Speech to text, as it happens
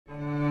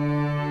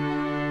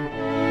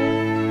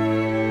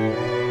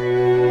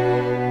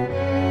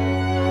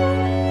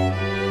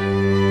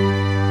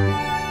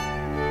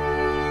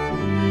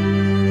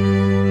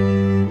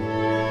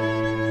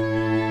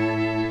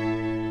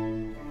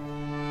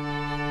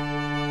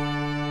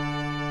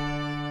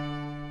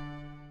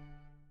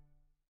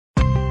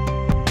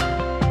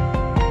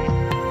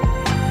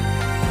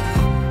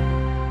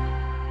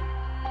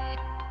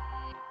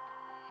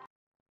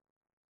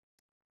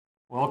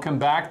Welcome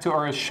back to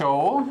our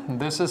show.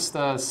 This is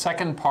the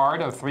second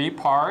part of 3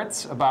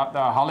 parts about the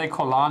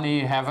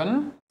Halekulani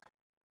heaven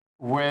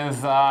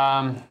with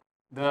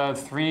the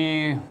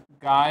 3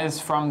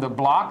 guys from the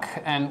block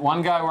and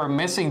 1 guy we're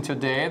missing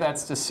today.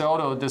 That's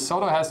DeSoto.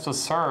 DeSoto has to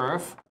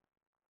surf.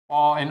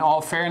 In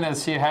all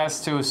fairness, he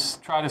has to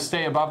try to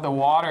stay above the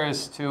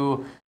waters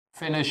to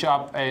finish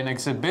up an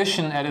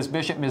exhibition at his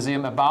Bishop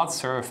Museum about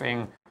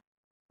surfing.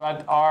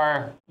 But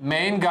our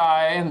main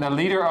guy, the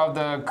leader of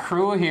the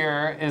crew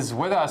here, is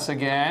with us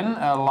again,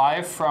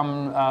 live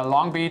from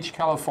Long Beach,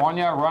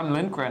 California, Ron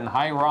Lindgren.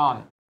 Hi,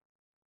 Ron.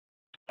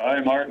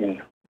 Hi,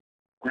 Martin.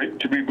 Great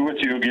to be with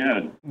you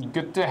again.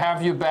 Good to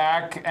have you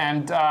back.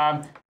 And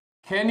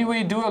can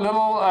we do a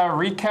little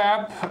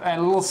recap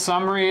and a little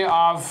summary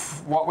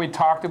of what we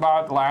talked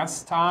about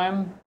last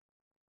time?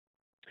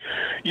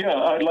 Yeah,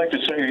 I'd like to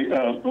say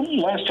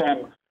last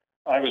time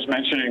I was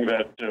mentioning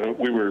that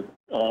we were,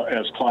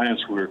 as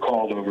clients, we were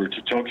called over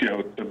to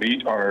Tokyo to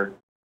meet our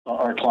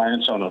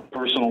clients on a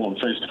personal and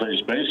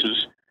face-to-face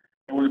basis,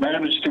 and we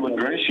managed to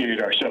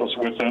ingratiate ourselves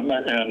with them.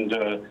 And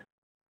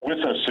with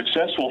a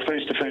successful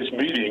face-to-face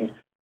meeting,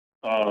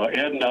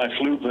 Ed and I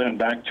flew then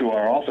back to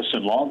our office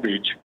in Long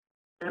Beach,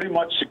 pretty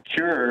much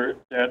secure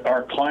that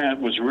our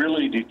client was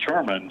really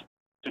determined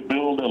to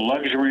build a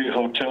luxury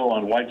hotel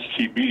on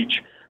Waikiki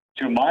Beach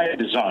to my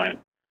design.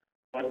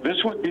 But this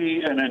would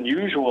be an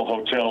unusual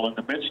hotel in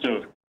the midst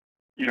of,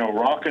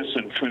 raucous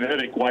and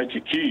frenetic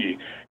Waikiki.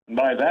 And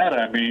by that,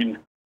 I mean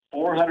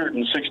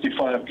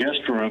 465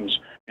 guest rooms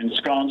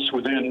ensconced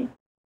within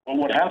what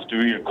would have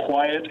to be a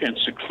quiet and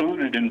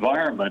secluded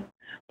environment,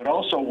 but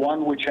also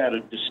one which had a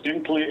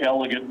distinctly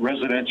elegant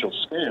residential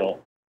scale.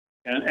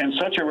 And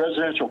such a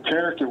residential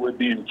character would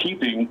be in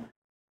keeping,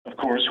 of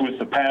course, with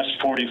the past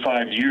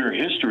 45-year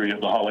history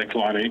of the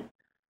Halekulani.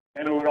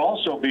 And it would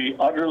also be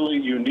utterly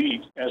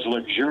unique as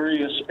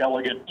luxurious,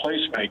 elegant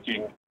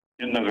placemaking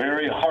in the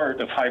very heart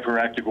of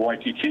hyperactive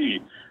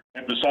Waikiki.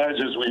 And besides,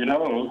 as we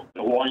know,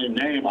 the Hawaiian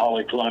name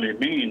Halekulani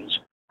means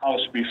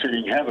house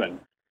befitting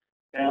heaven.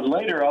 And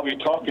later I'll be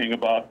talking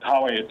about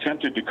how I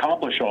attempted to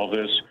accomplish all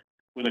this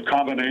with a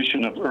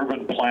combination of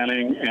urban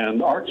planning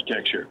and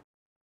architecture.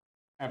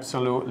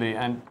 Absolutely.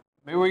 And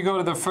maybe we go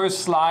to the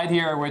first slide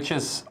here, which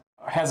has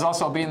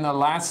also been the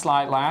last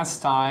slide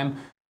last time.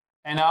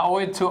 And I owe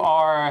it to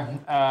our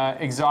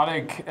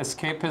exotic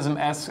escapism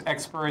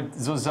expert,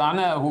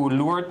 Susanna, who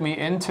lured me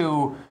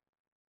into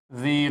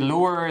the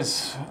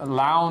Lures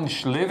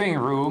Lounge living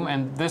room.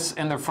 And this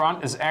in the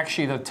front is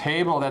actually the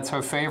table. That's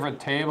her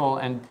favorite table.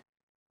 And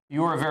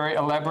you were very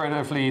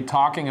elaboratively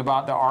talking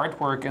about the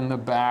artwork in the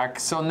back.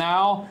 So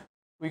now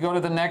we go to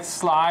the next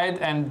slide.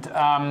 And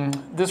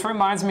this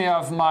reminds me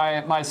of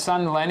my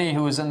son, Lenny,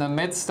 who is in the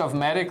midst of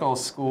medical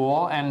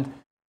school. And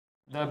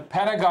the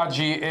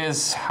pedagogy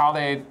is how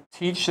they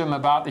teach them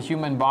about the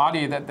human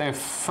body, that they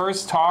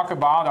first talk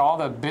about all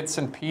the bits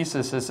and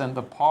pieces and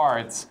the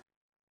parts.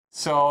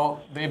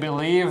 So they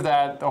believe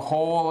that the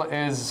whole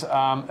is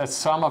a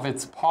sum of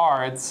its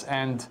parts.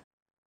 And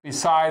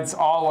besides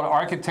all what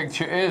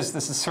architecture is,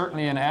 this is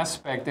certainly an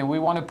aspect. And we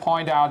want to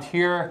point out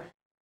here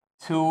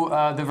to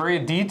the very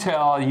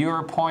detail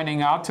you're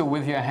pointing out to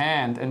with your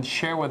hand and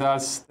share with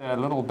us the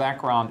little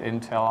background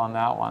intel on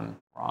that one,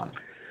 Ron.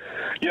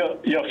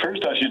 Yeah.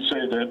 First, I should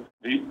say that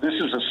this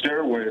is a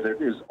stairway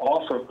that is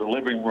off of the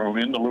living room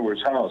in the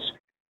Lures house.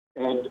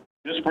 And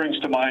this brings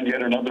to mind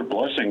yet another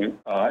blessing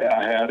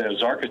I had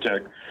as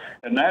architect,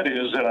 and that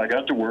is that I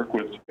got to work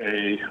with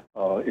a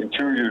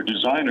interior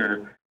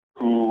designer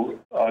who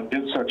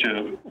did such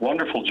a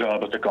wonderful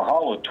job at the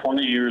Kahala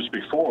 20 years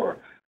before,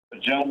 a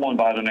gentleman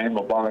by the name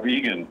of Bob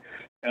Egan.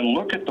 And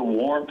look at the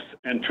warmth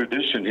and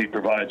tradition he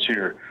provides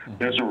here.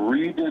 There's a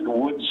reeded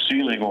wood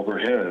ceiling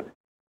overhead.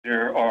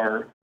 There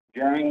are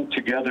gang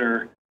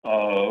together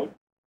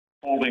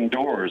folding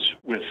doors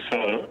with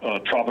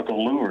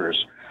tropical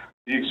lures.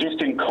 The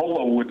existing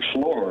kola wood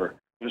floor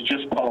was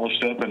just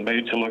polished up and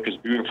made to look as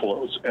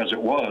beautiful as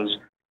it was.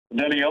 And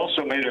then he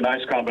also made a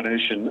nice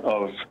combination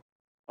of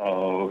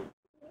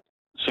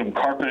some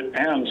carpet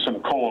and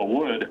some kola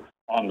wood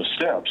on the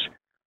steps.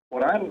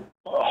 What I'm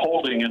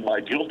holding in my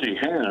guilty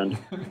hand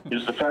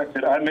is the fact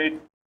that I made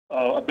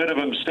a bit of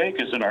a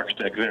mistake as an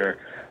architect there.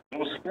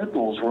 Those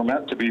spindles were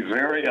meant to be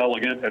very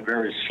elegant and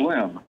very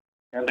slim,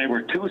 and they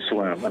were too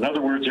slim. In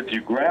other words, if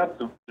you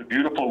grabbed the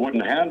beautiful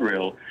wooden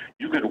handrail,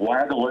 you could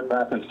waggle it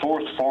back and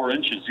forth 4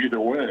 inches either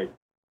way.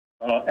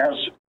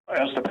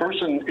 As the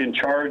person in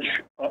charge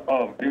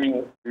of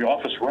being the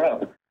office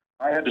rep,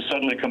 I had to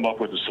suddenly come up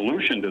with a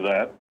solution to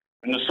that.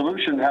 And the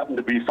solution happened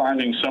to be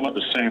finding some of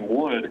the same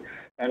wood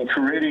and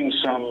creating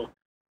some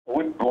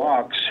wood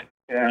blocks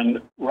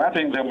and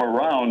wrapping them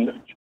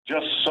around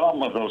just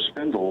some of those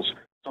spindles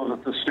so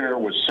that the stair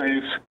was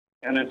safe.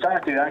 And in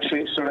fact, it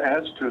actually sort of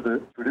adds to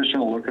the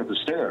traditional look of the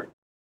stair.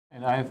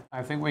 And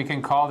I think we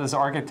can call this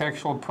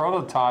architectural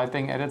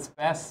prototyping at its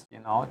best,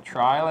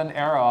 trial and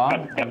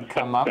error, and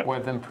come up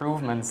with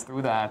improvements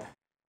through that.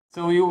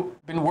 So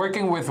you've been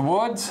working with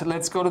wood.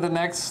 Let's go to the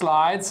next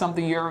slide,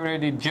 something you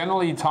already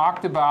generally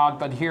talked about,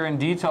 but here in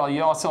detail,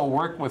 you also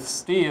work with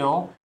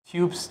steel,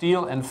 tube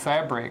steel and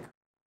fabric.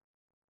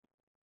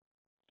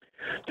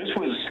 This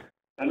was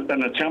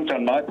an attempt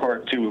on my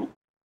part to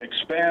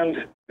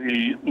expand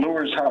the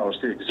Lures house,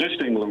 the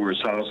existing Lures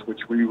house,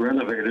 which we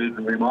renovated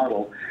and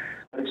remodeled,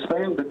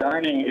 expand the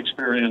dining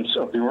experience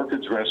of the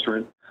Orchids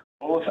restaurant,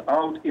 both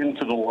out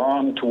into the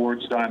lawn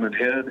towards Diamond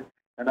Head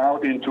and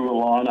out into a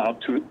lawn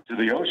out to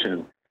the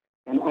ocean.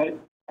 And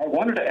I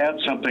wanted to add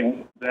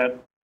something that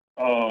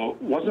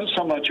wasn't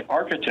so much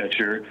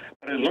architecture,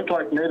 but it looked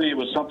like maybe it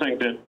was something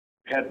that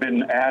had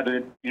been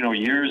added, you know,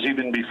 years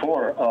even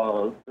before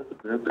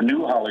the new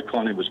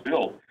Halekulani was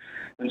built.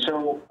 And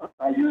so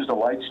I used a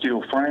light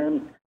steel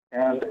frame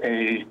and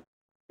a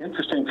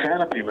interesting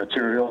canopy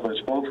material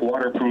that's both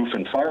waterproof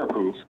and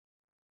fireproof.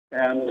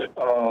 And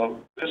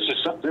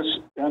this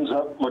ends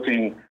up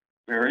looking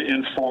very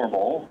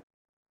informal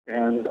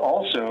and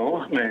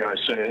also, may I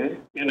say,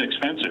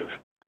 inexpensive.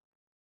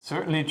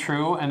 Certainly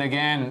true. And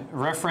again,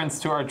 reference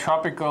to our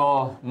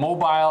tropical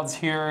mobiles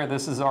here.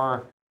 This is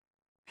our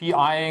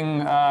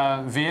PIing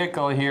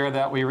vehicle here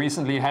that we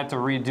recently had to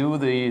redo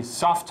the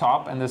soft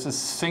top, and this is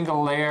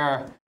single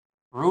layer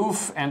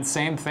roof, and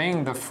same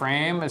thing, the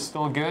frame is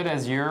still good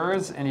as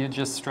yours and you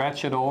just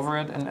stretch it over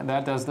it and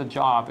that does the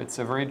job. It's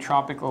a very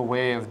tropical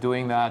way of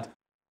doing that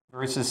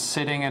versus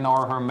sitting in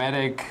our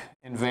hermetic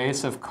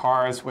invasive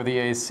cars with the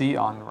AC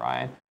on,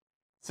 right?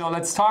 So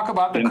let's talk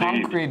about the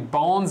concrete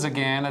bones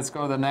again. Let's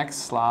go to the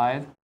next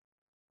slide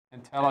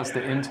and tell us the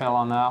intel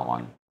on that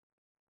one.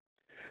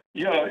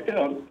 Yeah,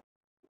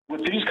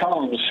 with these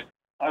columns,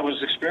 I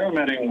was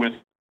experimenting with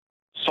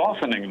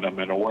softening them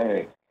in a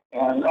way.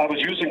 And I was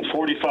using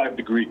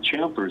 45-degree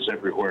chamfers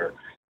everywhere.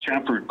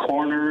 Chamfered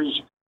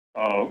corners,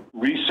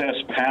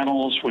 recessed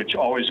panels, which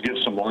always give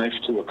some life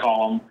to a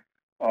column,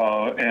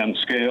 and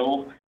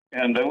scale.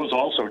 And those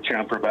also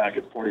chamfer back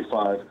at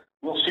 45.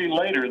 We'll see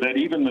later that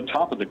even the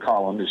top of the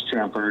column is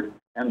chamfered,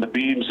 and the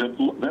beams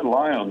that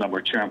lie on them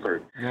are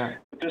chamfered. Yeah.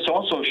 But this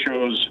also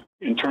shows,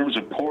 in terms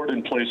of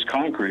poured-in-place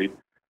concrete,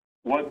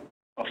 what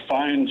a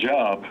fine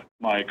job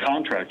my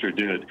contractor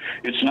did.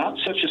 It's not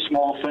such a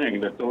small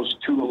thing that those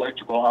two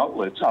electrical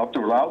outlets,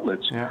 outdoor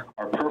outlets,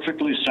 are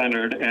perfectly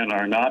centered and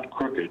are not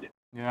crooked.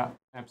 Yeah,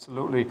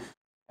 absolutely.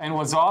 And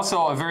what's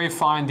also a very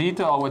fine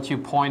detail, what you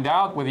point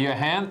out with your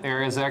hand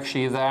there, is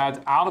actually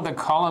that out of the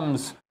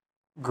columns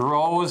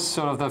grows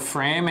sort of the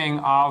framing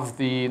of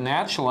the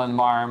natural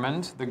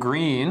environment, the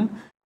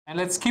green. And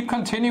let's keep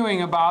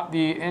continuing about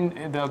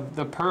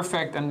the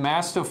perfect and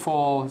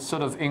masterful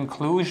sort of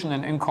inclusion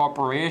and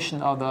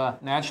incorporation of the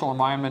natural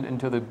environment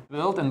into the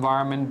built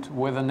environment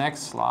with the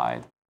next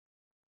slide.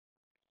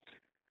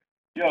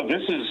 Yeah,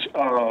 this is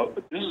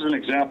an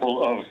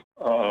example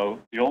of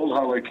the old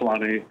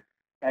Halekulani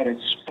at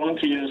its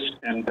funkiest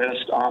and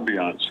best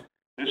ambiance.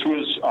 This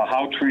was a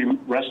how tree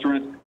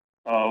restaurant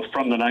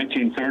from the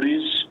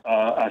 1930s.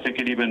 I think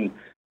it even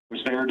was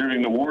there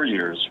during the war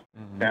years.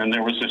 Mm-hmm. And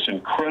there was this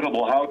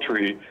incredible how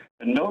tree.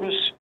 And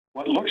notice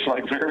what looks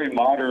like very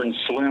modern,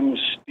 slim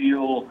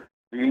steel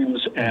beams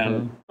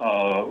and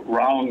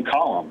round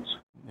columns.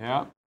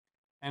 Yeah.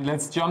 And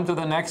let's jump to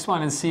the next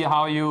one and see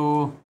how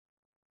you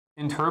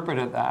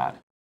interpreted that.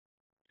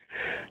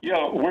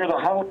 Yeah, where the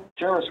How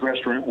Terrace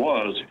restaurant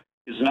was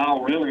is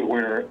now really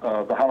where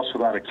the House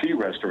Without a Key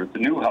restaurant, the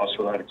new House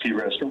Without a Key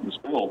restaurant, was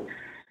built.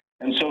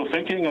 And so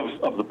thinking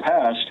of the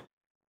past,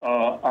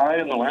 I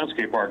and the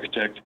landscape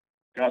architect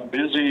got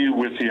busy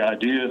with the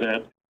idea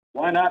that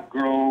why not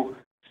grow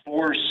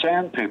 4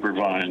 sandpaper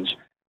vines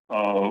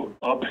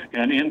up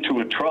and into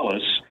a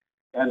trellis,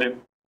 and if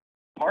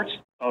parts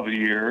of the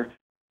year,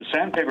 the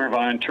sandpaper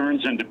vine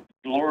turns into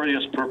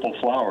glorious purple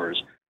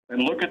flowers.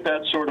 And look at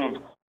that sort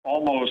of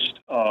almost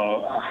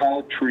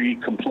how tree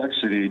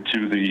complexity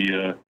to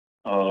the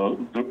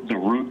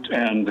root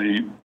and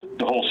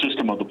the whole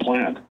system of the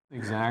plant.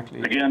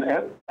 Exactly. Again,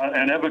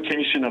 an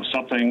evocation of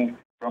something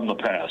from the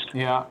past.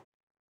 Yeah.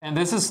 And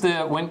this is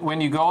the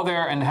when you go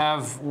there and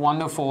have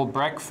wonderful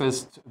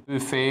breakfast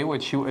buffet,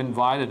 which you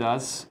invited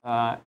us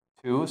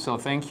to, so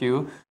thank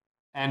you.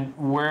 And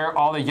where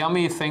all the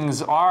yummy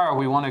things are,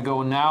 we want to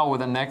go now with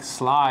the next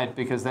slide,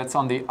 because that's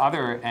on the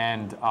other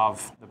end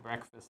of the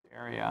breakfast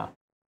area.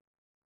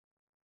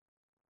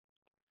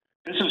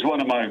 This is one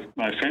of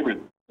my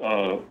favorite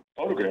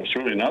photographs,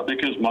 really, not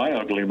because my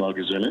ugly mug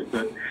is in it,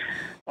 but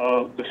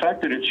the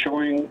fact that it's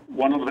showing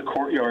one of the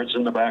courtyards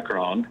in the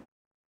background.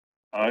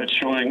 It's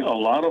showing a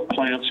lot of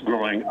plants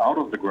growing out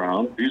of the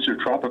ground. These are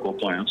tropical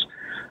plants.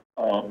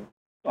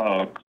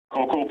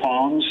 Cocoa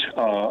palms,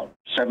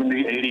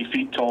 70, 80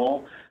 feet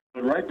tall.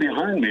 But right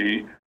behind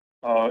me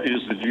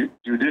is the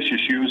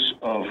judicious use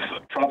of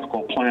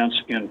tropical plants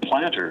in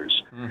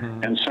planters.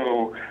 Mm-hmm. And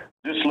so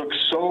this looks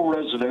so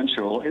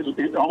residential.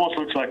 It almost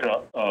looks like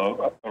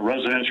a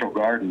residential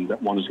garden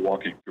that one is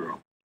walking through.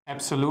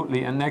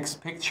 Absolutely. And next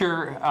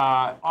picture,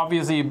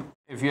 obviously,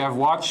 if you have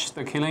watched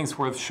the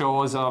Killingsworth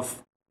shows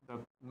of the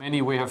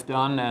many we have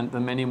done and the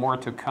many more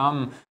to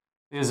come,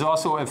 There's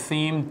also a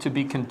theme to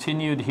be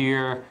continued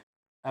here,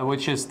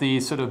 which is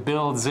the sort of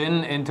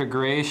builds-in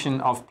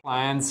integration of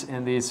plants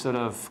in these sort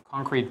of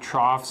concrete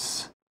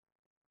troughs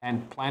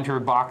and planter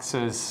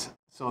boxes.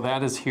 So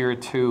that is here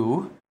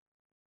too.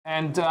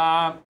 And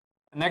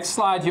next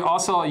slide, you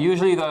also,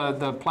 usually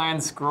the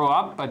plants grow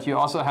up, but you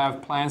also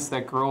have plants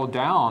that grow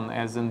down,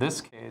 as in this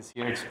case.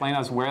 You explain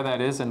us where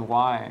that is and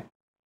why.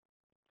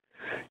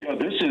 Yeah,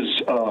 this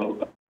is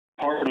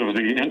part of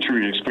the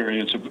entry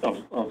experience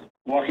of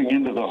walking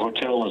into the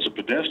hotel as a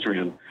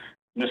pedestrian.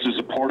 This is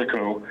a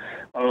portico.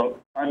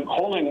 I'm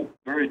holding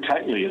very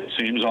tightly, it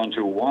seems,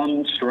 onto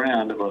one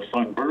strand of a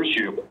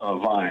Thunbergia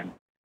vine.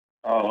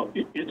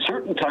 At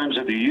certain times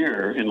of the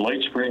year, in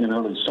late spring and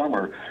early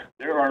summer,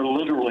 there are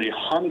literally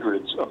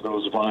hundreds of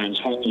those vines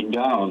hanging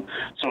down.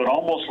 So it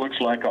almost looks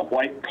like a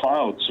white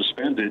cloud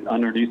suspended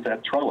underneath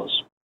that trellis.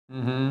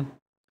 Mm-hmm.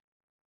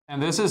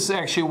 And this is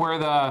actually where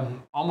the,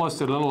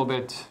 almost a little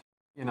bit,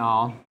 you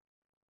know,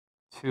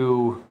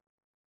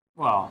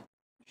 well,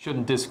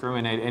 shouldn't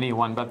discriminate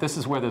anyone, but this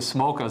is where the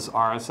smokers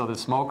are. So the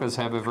smokers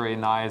have a very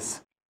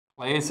nice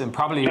place, and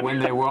probably when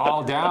they were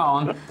all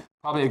down,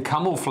 probably it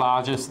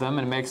camouflages them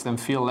and makes them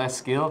feel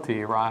less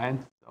guilty, right?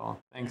 So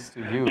thanks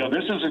to you. Yeah,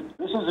 this is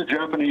a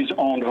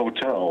Japanese-owned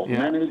hotel.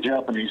 Yeah. Many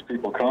Japanese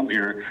people come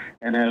here,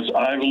 and as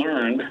I've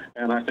learned,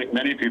 and I think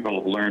many people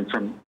have learned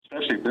from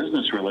especially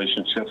business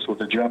relationships with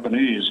the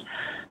Japanese,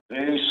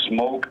 they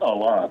smoke a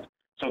lot.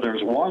 So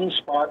there's one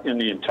spot in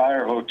the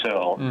entire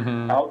hotel,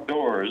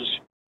 outdoors,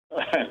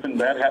 and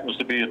that happens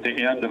to be at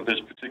the end of this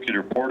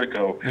particular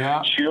portico,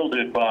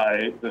 shielded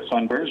by the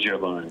Thunbergia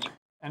vines.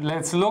 And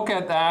let's look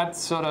at that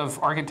sort of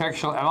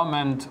architectural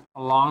element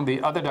along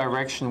the other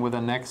direction with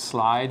the next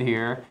slide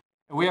here.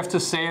 We have to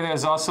say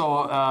there's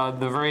also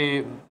the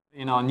very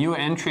new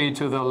entry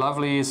to the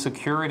lovely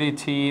security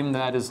team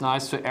that is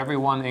nice to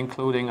everyone,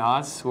 including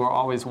us, who are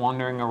always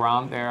wandering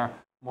around there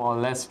more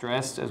or less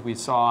dressed, as we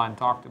saw and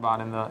talked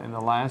about in the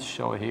last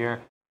show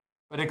here.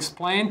 But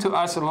explain to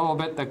us a little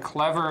bit the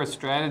clever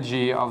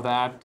strategy of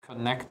that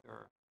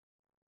connector.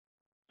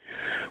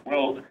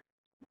 Well,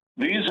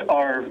 these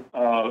are,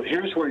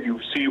 here's where you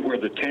see where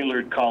the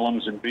tailored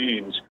columns and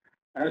beams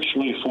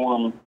actually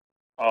form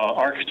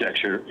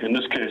architecture, in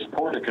this case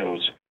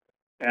porticos.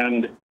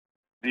 And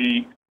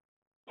the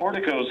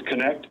porticos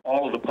connect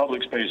all of the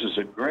public spaces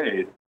at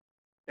grade,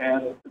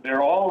 and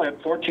they're all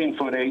at 14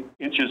 foot 8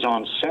 inches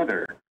on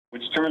center,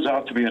 which turns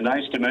out to be a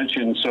nice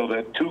dimension so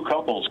that two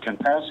couples can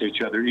pass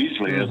each other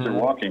easily as they're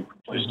walking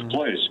from place to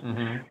place.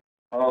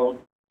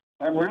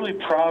 I'm really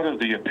proud of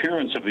the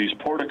appearance of these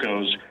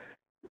porticos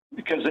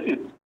because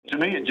to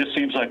me it just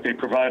seems like they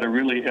provide a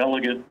really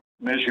elegant,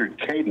 measured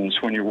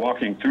cadence when you're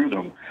walking through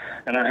them.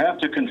 And I have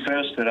to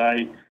confess that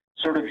I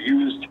sort of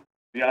used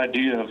the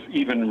idea of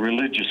even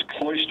religious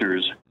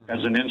cloisters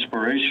as an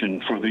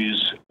inspiration for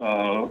these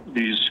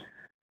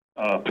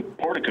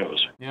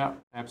porticos. Yeah,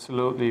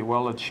 absolutely.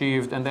 Well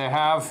achieved. And they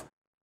have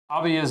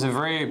obviously a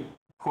very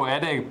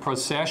poetic,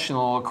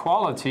 processional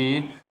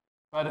quality,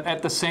 but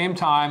at the same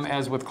time,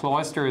 as with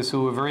cloisters,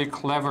 who are very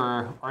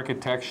clever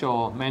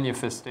architectural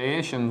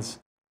manifestations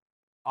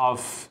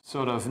of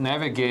sort of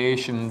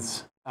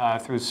navigations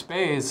through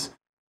space,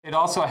 it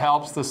also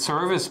helps the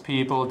service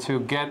people to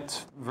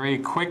get very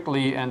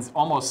quickly and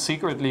almost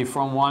secretly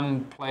from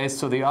one place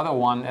to the other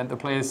one. And the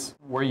place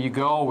where you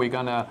go, we're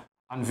going to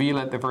unveil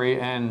at the very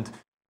end.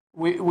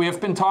 We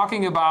have been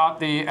talking about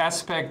the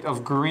aspect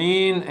of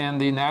green and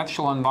the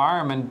natural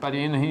environment, but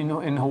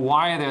in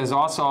Hawaii there's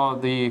also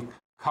the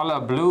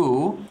color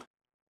blue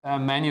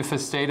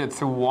manifested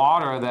through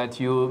water that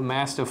you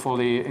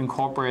masterfully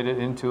incorporated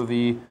into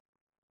the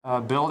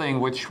building,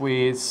 which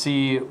we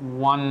see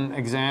one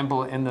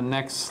example in the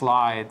next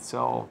slide.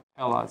 So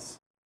tell us.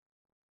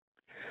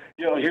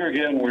 Yeah, here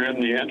again we're in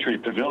the entry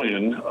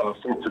pavilion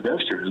for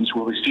pedestrians.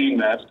 We'll be seeing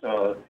that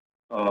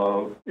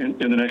in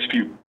the next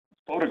few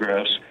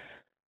photographs.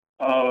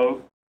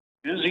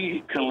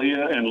 Busy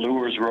Kalia and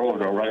Lures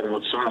Road are right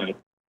outside,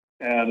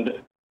 and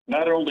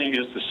not only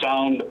is the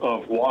sound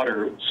of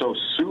water so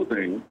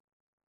soothing,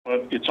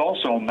 but it's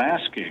also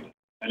masking.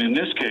 And in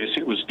this case,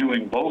 it was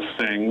doing both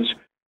things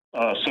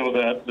so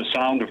that the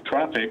sound of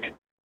traffic,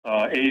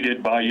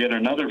 aided by yet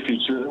another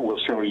feature that we'll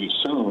show you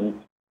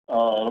soon,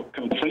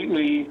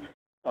 completely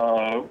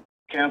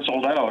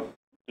canceled out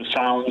the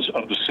sounds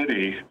of the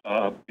city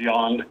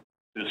beyond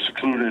the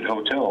secluded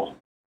hotel.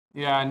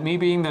 Yeah, and me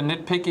being the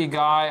nitpicky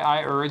guy,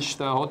 I urged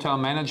the hotel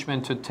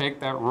management to take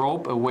that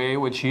rope away,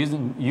 which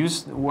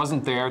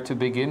wasn't there to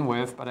begin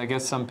with, but I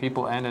guess some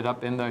people ended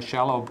up in the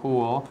shallow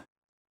pool.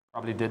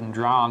 Probably didn't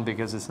drown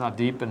because it's not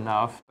deep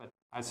enough. But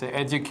I say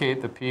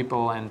educate the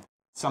people and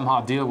somehow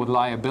deal with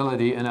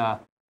liability in a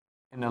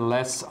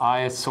less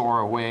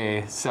eyesore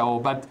way. So,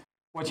 but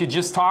what you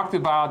just talked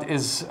about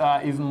is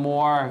even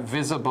more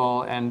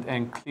visible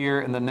and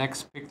clear in the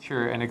next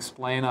picture, and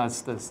explain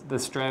us the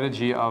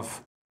strategy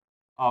of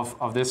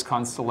this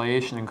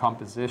constellation and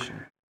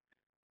composition.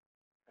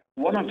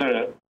 One of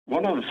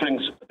the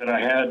things that I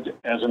had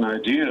as an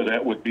idea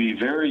that would be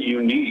very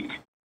unique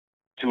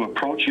to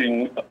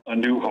approaching a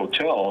new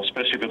hotel,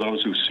 especially for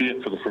those who see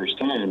it for the first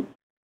time,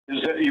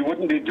 is that you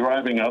wouldn't be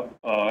driving up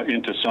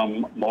into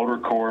some motor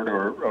court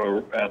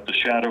or at the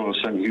shadow of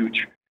some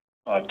huge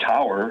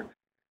tower,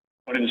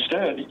 but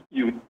instead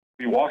you'd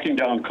be walking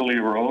down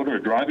Kalia Road or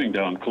driving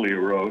down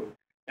Kalia Road,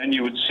 and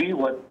you would see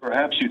what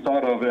perhaps you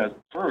thought of at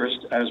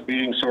first as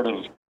being sort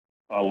of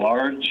a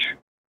large,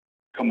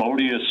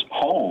 commodious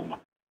home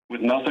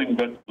with nothing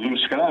but blue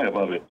sky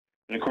above it.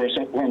 And of course,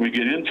 when we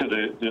get into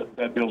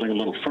that building a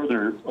little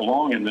further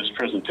along in this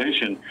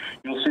presentation,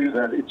 you'll see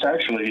that it's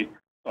actually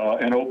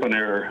an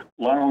open-air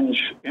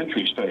lounge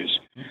entry space.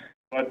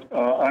 But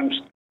I'm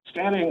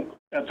standing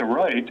at the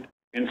right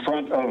in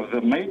front of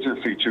the major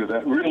feature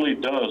that really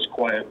does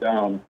quiet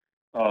down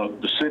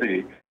the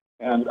city.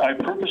 And I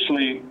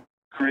purposely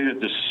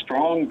created this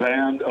strong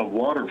band of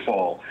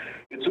waterfall.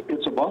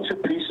 It's a bunch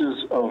of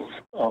pieces of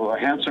a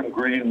handsome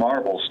green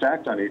marble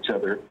stacked on each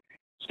other,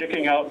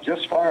 sticking out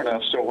just far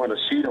enough so when a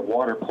sheet of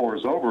water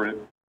pours over it,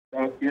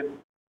 it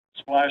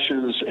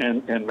splashes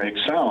and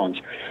makes sounds.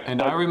 And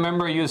but I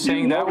remember you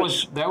saying that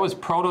was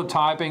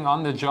prototyping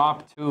on the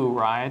job too,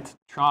 right?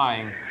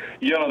 Trying.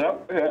 Yeah,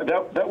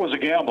 that was a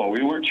gamble.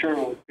 We weren't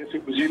sure if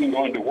it was even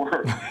going to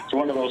work. It's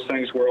one of those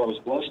things where I was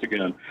blessed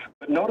again.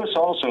 But notice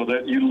also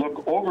that you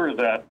look over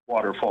that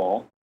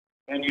waterfall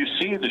and you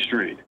see the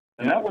street.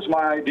 And that was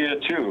my idea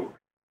too.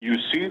 You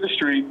see the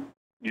street,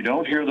 you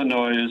don't hear the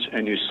noise,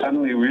 and you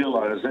suddenly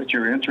realize that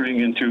you're entering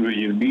into a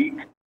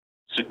unique,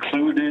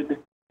 secluded,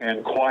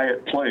 and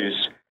quiet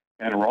place,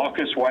 and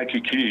raucous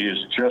Waikiki is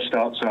just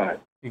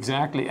outside.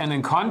 Exactly. And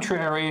in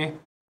contrary,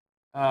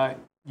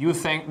 you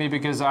thanked me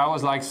because I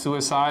was like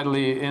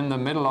suicidally in the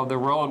middle of the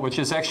road, which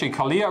is actually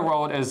Kalia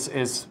Road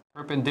is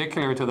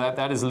perpendicular to that.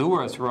 That is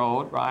Lewis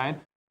Road, right?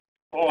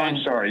 Oh,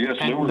 I'm sorry. Yes,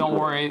 and Lewis don't Road.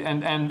 worry.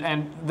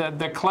 And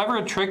the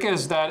clever trick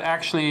is that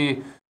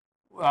actually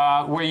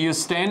where you're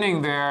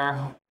standing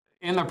there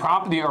in the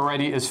property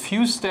already is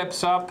few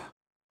steps up.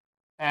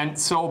 And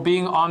so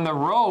being on the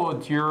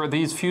road, you're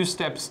these few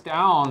steps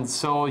down,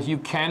 so you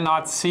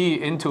cannot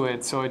see into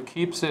it. So it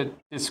keeps it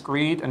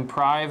discreet and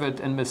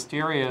private and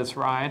mysterious,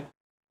 right?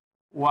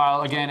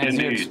 While, again, as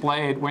you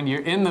explained, when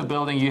you're in the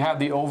building, you have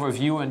the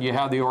overview and you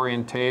have the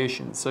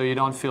orientation, so you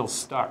don't feel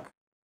stuck.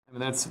 I mean,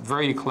 that's a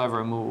very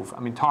clever move. I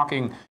mean,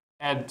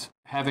 Ed,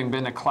 having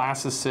been a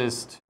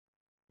classicist,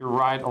 you're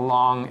right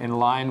along in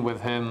line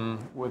with him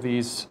with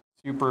these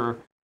super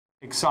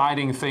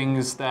exciting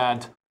things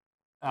that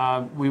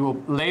we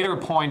will later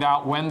point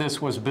out when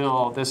this was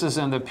built. This is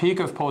in the peak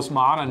of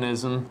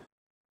postmodernism,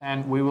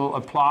 and we will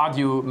applaud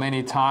you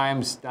many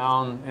times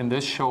down in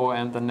this show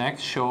and the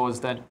next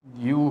shows that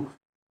you,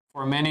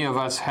 for many of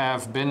us,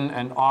 have been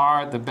and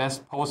are the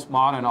best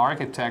postmodern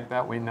architect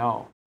that we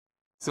know.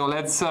 So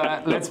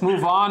let's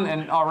move on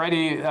and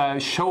already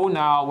show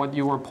now what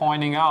you were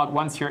pointing out.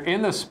 Once you're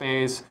in the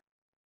space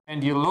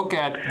and you look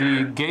at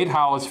the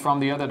gatehouse from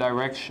the other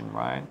direction,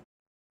 right?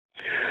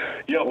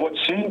 Yeah, what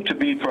seemed to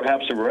be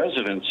perhaps a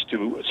residence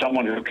to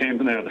someone who came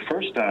there the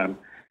first time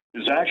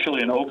is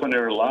actually an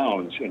open-air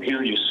lounge. And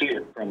here you see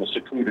it from a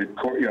secluded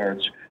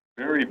courtyard's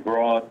very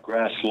broad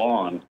grass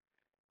lawn.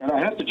 And I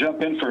have to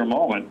jump in for a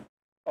moment.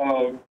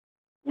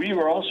 We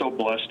were also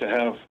blessed to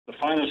have the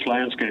finest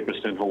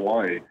landscapist in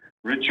Hawaii,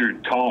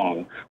 Richard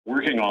Tong,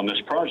 working on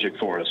this project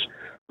for us.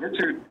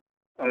 Richard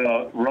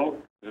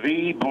wrote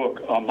the book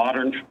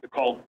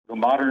called The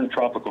Modern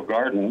Tropical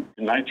Garden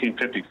in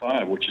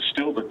 1955, which is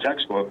still the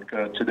textbook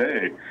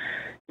today.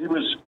 He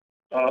was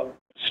a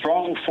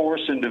strong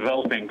force in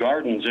developing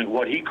gardens in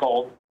what he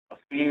called a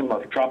theme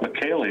of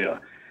tropicalia.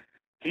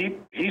 He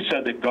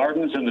said that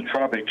gardens in the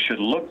tropics should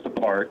look the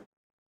part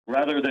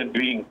rather than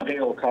being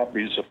pale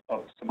copies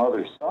of some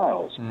other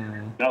styles.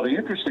 Now, the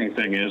interesting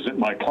thing is that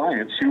my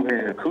client,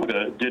 Shuhei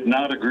Akuda, did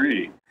not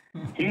agree.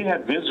 He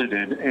had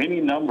visited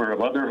any number of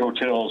other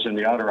hotels in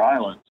the outer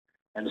islands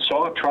and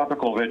saw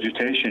tropical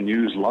vegetation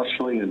used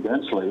lushly and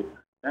densely,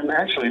 and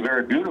actually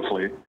very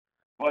beautifully.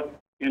 But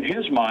in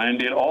his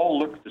mind, it all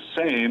looked the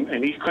same,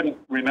 and he couldn't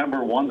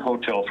remember one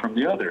hotel from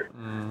the other.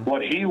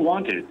 What he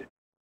wanted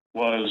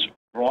was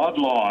broad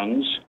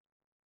lawns,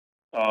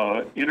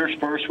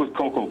 interspersed with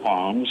cocoa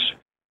palms,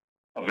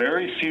 a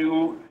very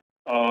few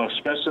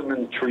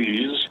specimen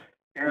trees,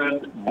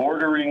 and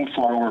bordering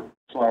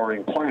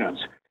flowering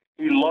plants.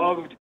 He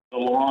loved the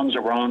lawns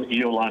around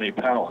Iolani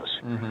Palace.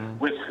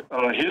 With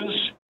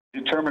his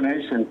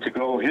determination to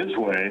go his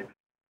way,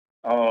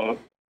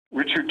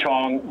 Richard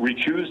Tong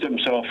recused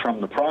himself from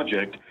the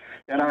project,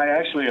 and I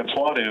actually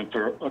applaud him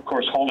for, of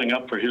course, holding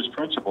up for his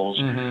principles,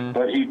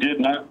 but he did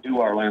not do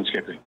our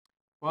landscaping.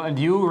 Well, and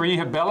you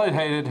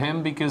rehabilitated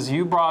him because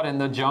you brought in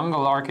the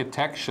jungle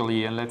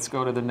architecturally, and let's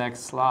go to the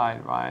next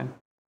slide, Ryan.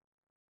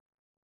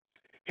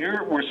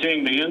 Here we're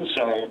seeing the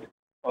inside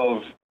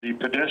of the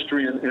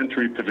pedestrian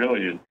entry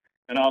pavilion.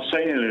 And I'll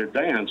say in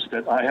advance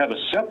that I have a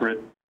separate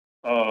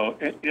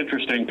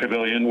interesting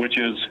pavilion, which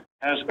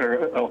has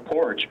a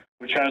porch,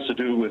 which has to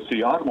do with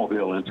the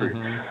automobile entry.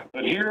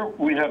 But here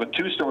we have a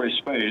two-story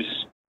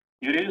space.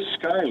 It is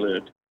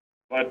skylit,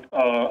 but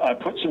I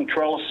put some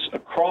trellis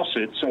across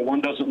it so one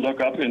doesn't look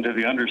up into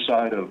the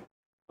underside of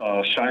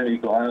shiny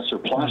glass or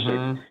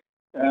plastic.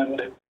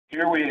 And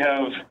here we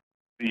have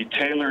the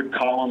tailored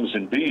columns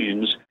and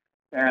beams,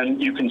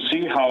 and you can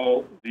see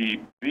how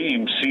the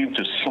beams seem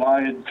to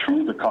slide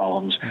through the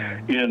columns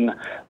in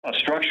a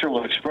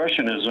structural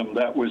expressionism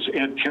that was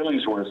Ed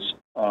Killingsworth's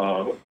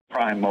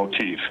prime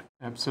motif.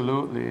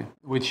 Absolutely,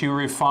 which you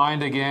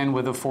refined again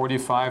with a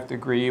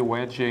 45-degree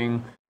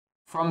wedging.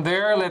 From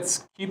there,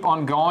 let's keep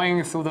on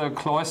going through the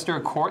cloister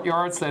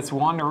courtyards. Let's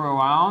wander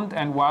around,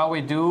 and while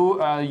we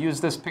do,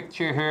 use this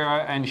picture here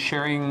and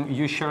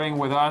sharing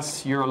with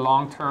us your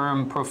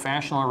long-term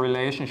professional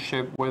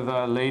relationship with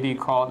a lady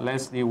called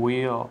Leslie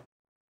Wheel.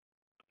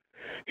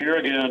 Here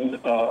again,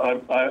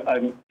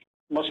 I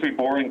must be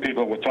boring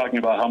people with talking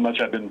about how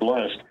much I've been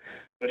blessed,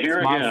 but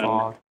here again,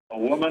 a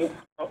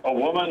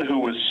woman who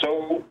was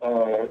so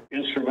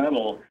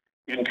instrumental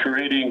in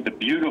creating the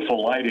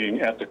beautiful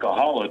lighting at the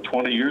Kahala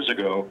 20 years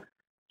ago,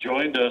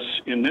 joined us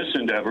in this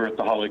endeavor at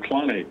the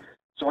Halekulani.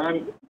 So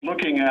I'm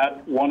looking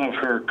at one of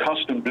her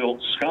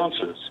custom-built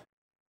sconces,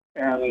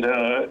 and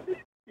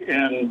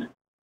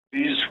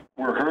these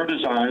were her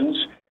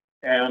designs,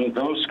 and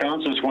those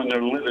sconces, when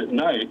they're lit at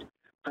night,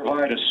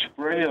 provide a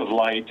spray of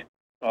light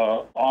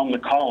on the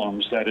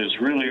columns that is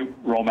really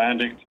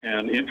romantic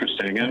and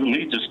interesting, and it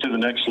leads us to the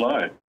next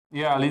slide.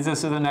 Yeah, it leads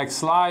us to the next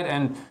slide,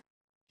 and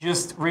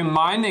just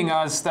reminding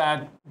us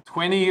that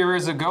 20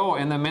 years ago,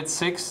 in the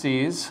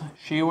mid-60s,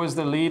 she was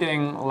the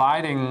leading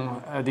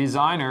lighting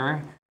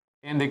designer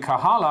in the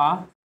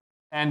Kahala,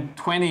 and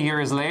 20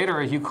 years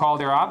later, you called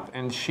her up,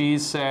 and she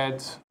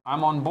said,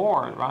 I'm on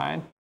board,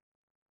 right?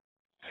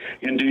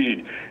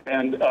 Indeed.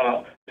 And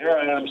there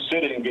I am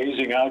sitting,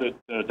 gazing out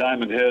at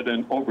Diamond Head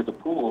and over the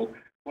pool.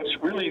 What's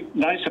really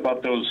nice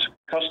about those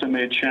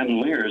custom-made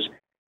chandeliers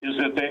is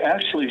that they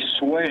actually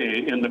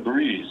sway in the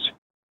breeze.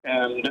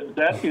 And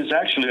that is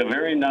actually a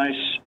very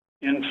nice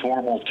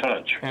informal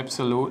touch.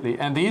 Absolutely.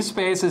 And these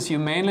spaces you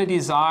mainly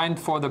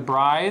designed for the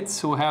brides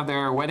who have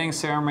their wedding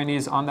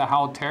ceremonies on the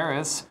Hau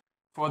Terrace,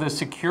 for the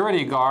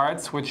security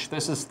guards, which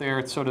this is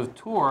their sort of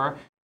tour,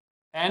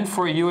 and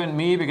for you and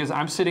me, because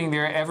I'm sitting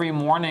there every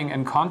morning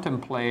and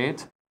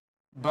contemplate.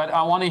 But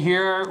I want to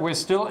hear, we're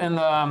still in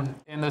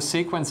the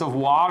sequence of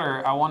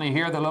water. I want to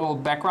hear the little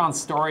background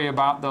story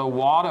about the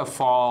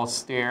waterfall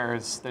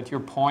stairs that you're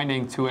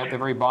pointing to at the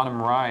very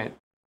bottom right.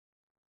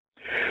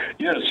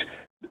 Yes,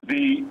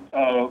 the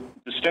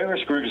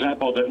stairs, for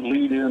example, that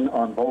lead in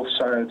on both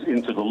sides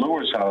into the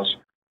Lewis house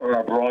are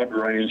a broad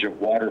range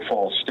of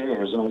waterfall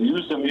stairs, and I'll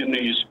use them in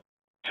these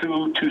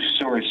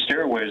two-story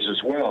stairways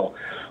as well.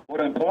 What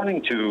I'm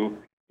pointing to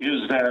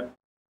is that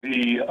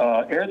the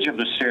edge of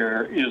the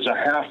stair is a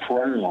half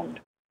round,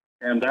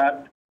 and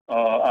that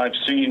I've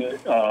seen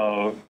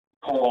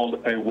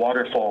called a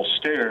waterfall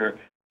stair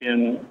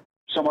in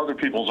some other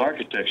people's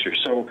architecture.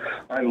 So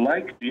I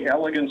like the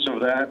elegance of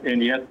that,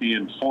 and yet the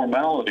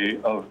informality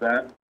of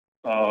that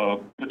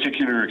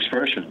particular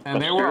expression.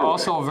 And they were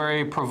also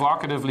very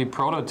provocatively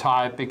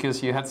prototyped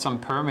because you had some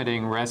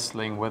permitting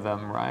wrestling with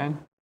them, right?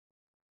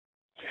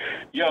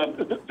 Yeah,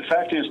 the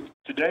fact is,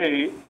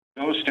 today,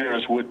 those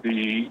stairs would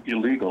be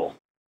illegal.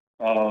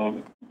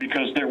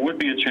 Because there would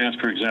be a chance,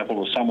 for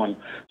example, of someone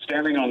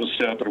standing on the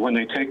step, but when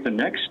they take the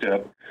next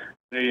step,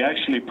 they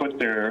actually put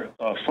their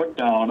foot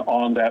down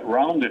on that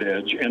rounded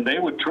edge, and they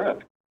would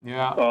trip.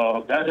 Yeah.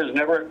 That has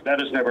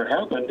never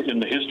happened in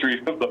the history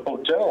of the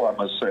hotel, I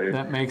must say.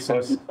 That makes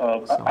it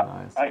so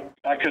nice.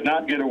 I could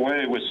not get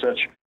away with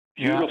such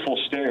beautiful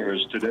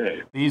stairs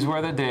today. These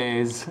were the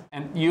days.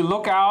 And you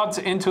look out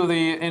into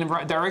the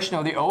direction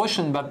of the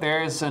ocean, but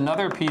there's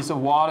another piece of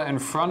water in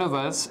front of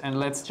us. And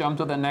let's jump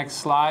to the next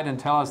slide and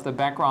tell us the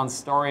background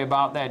story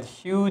about that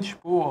huge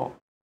pool.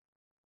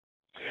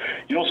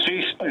 You'll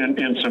see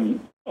in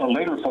some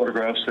later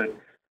photographs that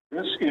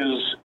this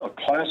is a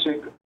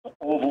classic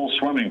oval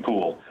swimming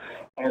pool.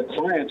 Our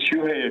client,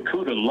 Shuhei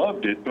Ikuda,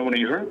 loved it, but when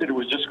he heard that it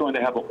was just going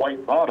to have a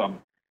white bottom,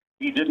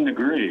 he didn't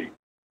agree.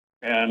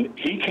 And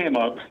he came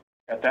up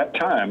at that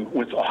time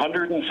with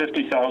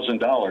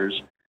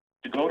 $150,000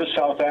 to go to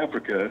South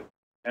Africa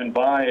and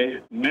buy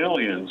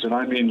millions, and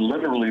I mean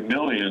literally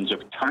millions,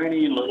 of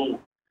tiny little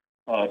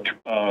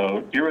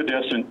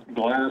iridescent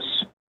glass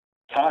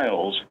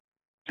tiles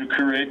to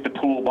create the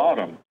pool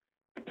bottom.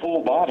 The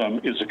pool bottom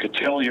is a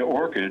Cattleya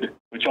orchid,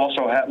 which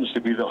also happens to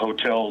be the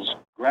hotel's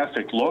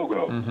graphic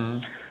logo. Mm-hmm.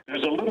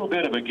 There's a little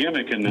bit of a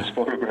gimmick in this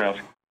photograph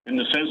in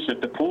the sense that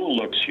the pool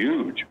looks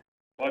huge,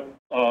 but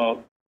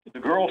the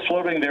girl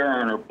floating there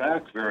on her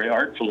back very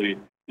artfully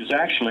is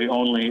actually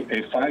only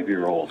a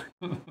 5-year-old.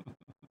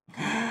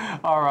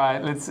 All right,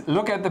 let's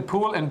look at the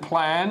pool in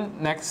plan.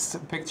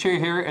 Next picture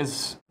here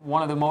is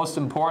one of the most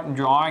important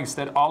drawings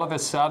that all of a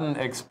sudden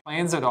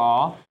explains it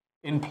all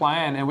in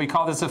plan. And we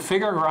call this a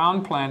figure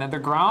ground plan. And the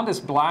ground is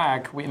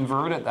black. We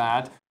inverted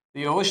that.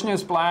 The ocean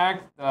is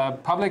black. The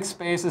public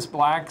space is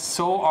black.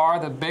 So are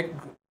the big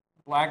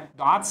black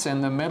dots in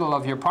the middle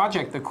of your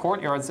project, the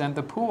courtyards and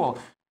the pool.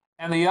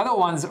 And the other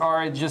ones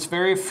are just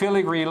very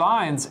filigree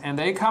lines, and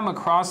they come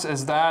across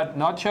as that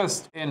not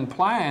just in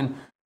plan,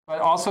 but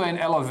also in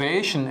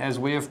elevation, as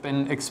we have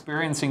been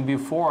experiencing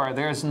before.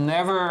 There's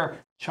never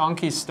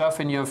chunky stuff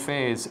in your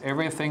face.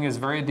 Everything is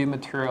very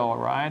dematerial,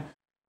 right?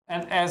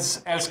 And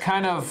as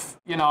kind of,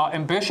 you know,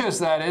 ambitious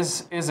that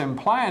is in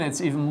plan,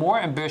 it's even more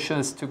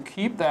ambitious to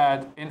keep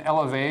that in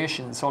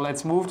elevation. So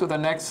let's move to the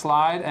next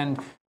slide and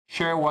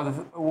share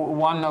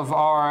one of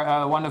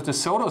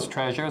DeSoto's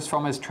treasures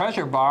from his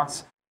treasure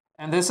box.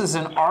 And this is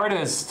an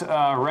artist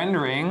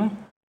rendering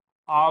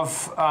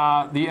of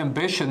the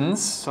ambitions.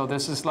 So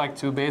this is like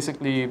to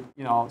basically,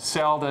 you know,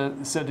 sell the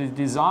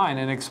design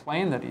and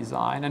explain the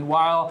design. And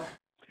while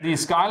the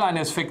skyline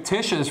is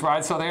fictitious,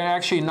 right? So they're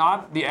actually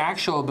not the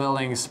actual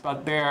buildings,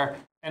 but their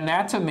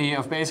anatomy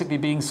of basically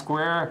being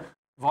square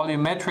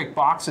volumetric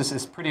boxes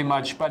is pretty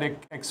much, but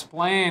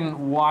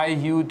explain why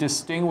you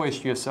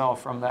distinguished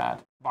yourself from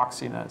that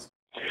boxiness.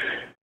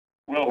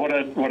 Well, what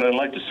I'd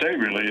like to say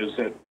really is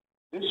that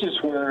this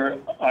is where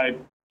I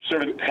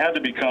sort of had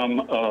to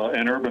become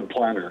an urban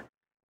planner.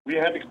 We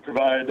had to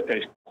provide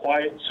a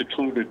quiet,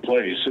 secluded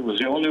place. It was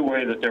the only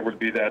way that there would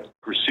be that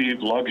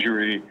perceived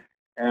luxury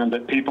and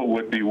that people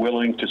would be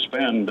willing to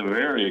spend the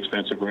very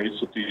expensive rates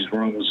that these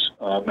rooms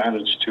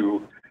managed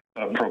to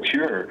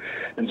procure.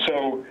 And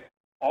so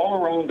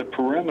all around the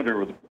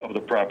perimeter of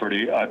the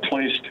property, I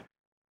placed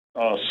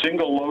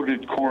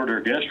single-loaded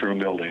corridor guest room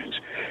buildings.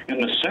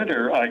 In the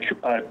center,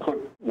 I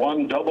put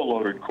one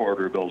double-loaded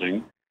corridor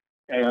building,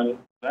 and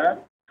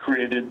that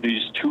created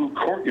these two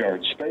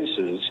courtyard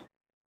spaces,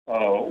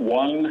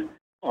 one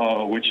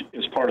which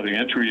is part of the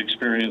entry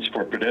experience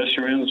for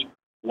pedestrians,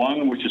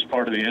 one which is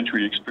part of the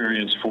entry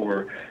experience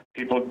for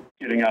people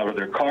getting out of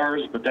their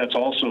cars, but that's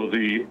also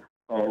the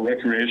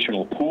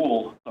recreational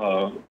pool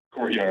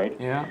courtyard.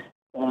 Yeah.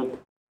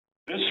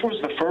 This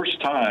was the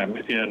first time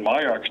in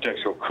my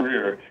architectural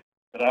career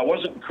that I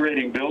wasn't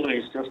creating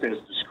buildings just as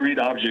discrete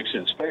objects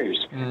in space,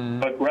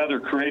 but rather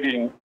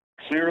creating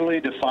clearly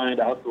defined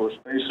outdoor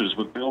spaces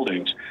with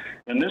buildings.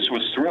 And this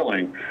was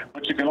thrilling.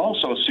 But you can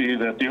also see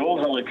that the old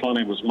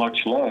Halekulani was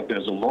much loved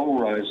as a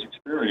low-rise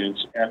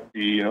experience at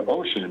the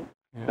ocean.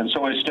 Yeah. And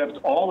so I stepped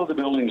all of the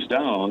buildings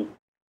down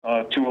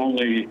to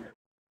only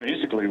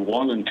basically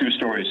 1 and 2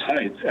 stories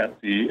height at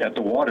the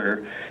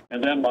water.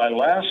 And then my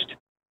last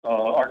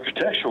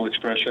architectural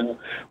expression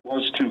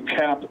was to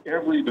cap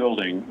every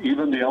building,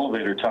 even the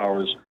elevator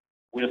towers,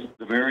 with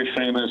the very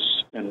famous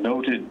and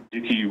noted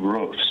Dickey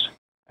roofs.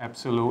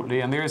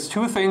 Absolutely. And there's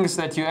 2 things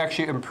that you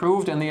actually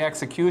improved in the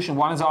execution.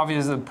 One is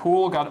obvious, the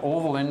pool got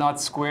oval and not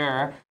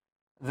square.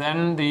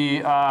 Then the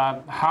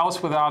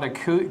house without a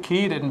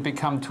key didn't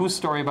become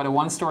 2-story, but a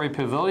 1-story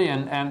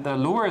pavilion. And the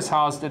lures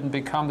house didn't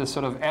become this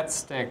sort of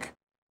stick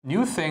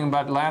new thing.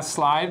 But last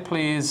slide,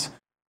 please.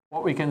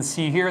 What we can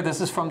see here,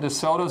 this is from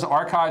DeSoto's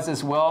archives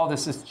as well.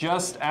 This is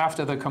just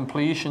after the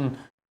completion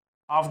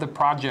of the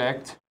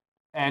project.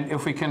 And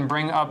if we can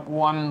bring up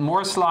one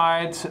more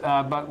slide,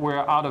 but we're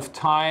out of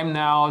time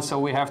now, so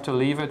we have to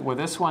leave it with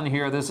this one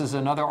here. This is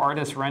another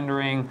artist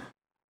rendering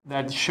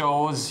that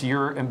shows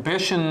your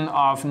ambition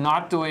of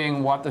not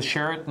doing what the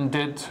Sheraton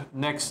did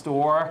next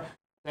door,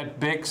 that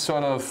big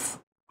sort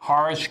of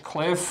harsh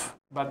cliff,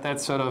 but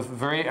that sort of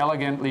very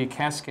elegantly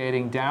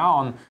cascading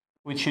down,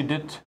 which you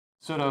did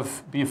sort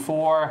of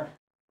before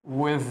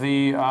with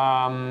the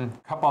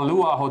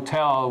Kapalua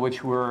Hotel,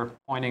 which we're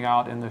pointing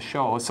out in the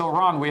show. So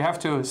Ron, we have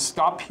to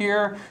stop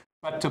here,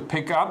 but to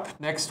pick up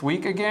next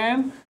week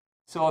again.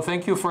 So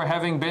thank you for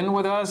having been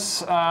with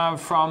us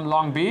from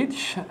Long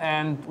Beach,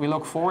 and we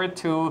look forward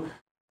to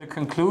the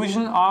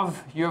conclusion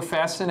of your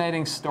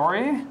fascinating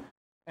story.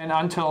 And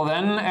until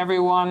then,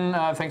 everyone,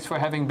 thanks for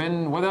having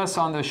been with us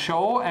on the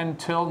show.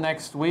 Until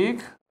next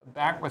week,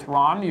 back with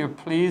Ron, you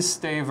please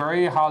stay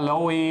very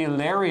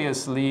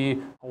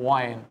hilariously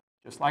Hawaiian.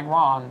 Just like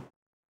Ron.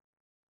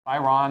 Bye,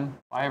 Ron.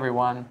 Bye,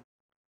 everyone.